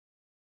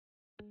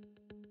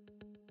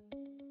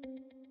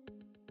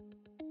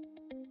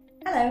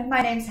Hello,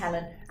 my name's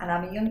Helen and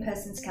I'm a young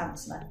person's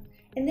counsellor.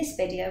 In this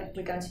video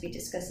we're going to be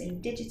discussing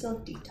digital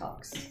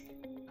detox.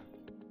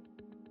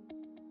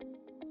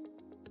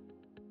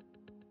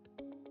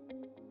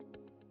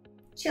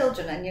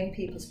 Children and young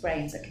people's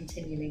brains are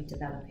continually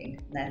developing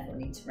and therefore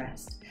need to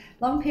rest.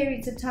 Long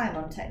periods of time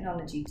on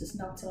technology does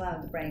not allow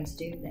the brain to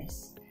do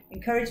this.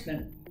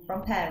 Encouragement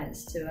from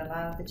parents to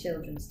allow the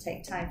children to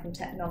take time from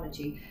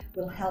technology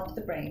will help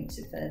the brain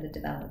to further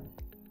develop.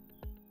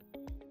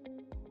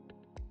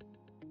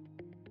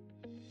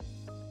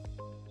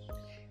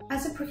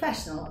 As a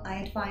professional, I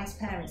advise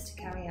parents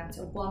to carry out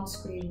a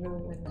one-screen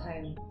rule in the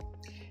home.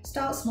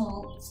 Start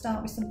small,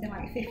 start with something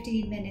like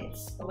 15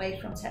 minutes away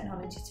from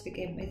technology to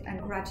begin with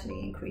and gradually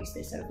increase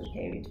this over a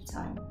period of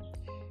time.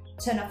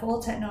 Turn off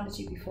all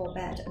technology before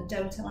bed and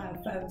don't allow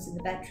phones in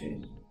the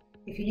bedroom.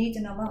 If you need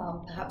an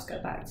alarm, perhaps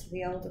go back to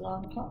the old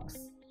alarm clocks.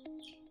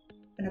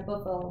 And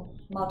above all,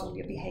 model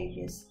your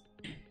behaviours.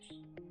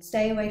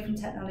 Stay away from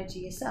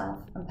technology yourself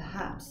and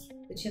perhaps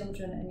the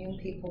children and young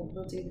people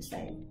will do the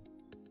same.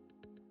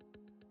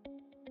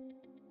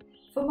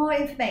 For more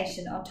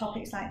information on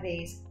topics like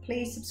these,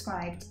 please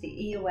subscribe to the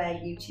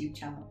eAware YouTube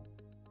channel.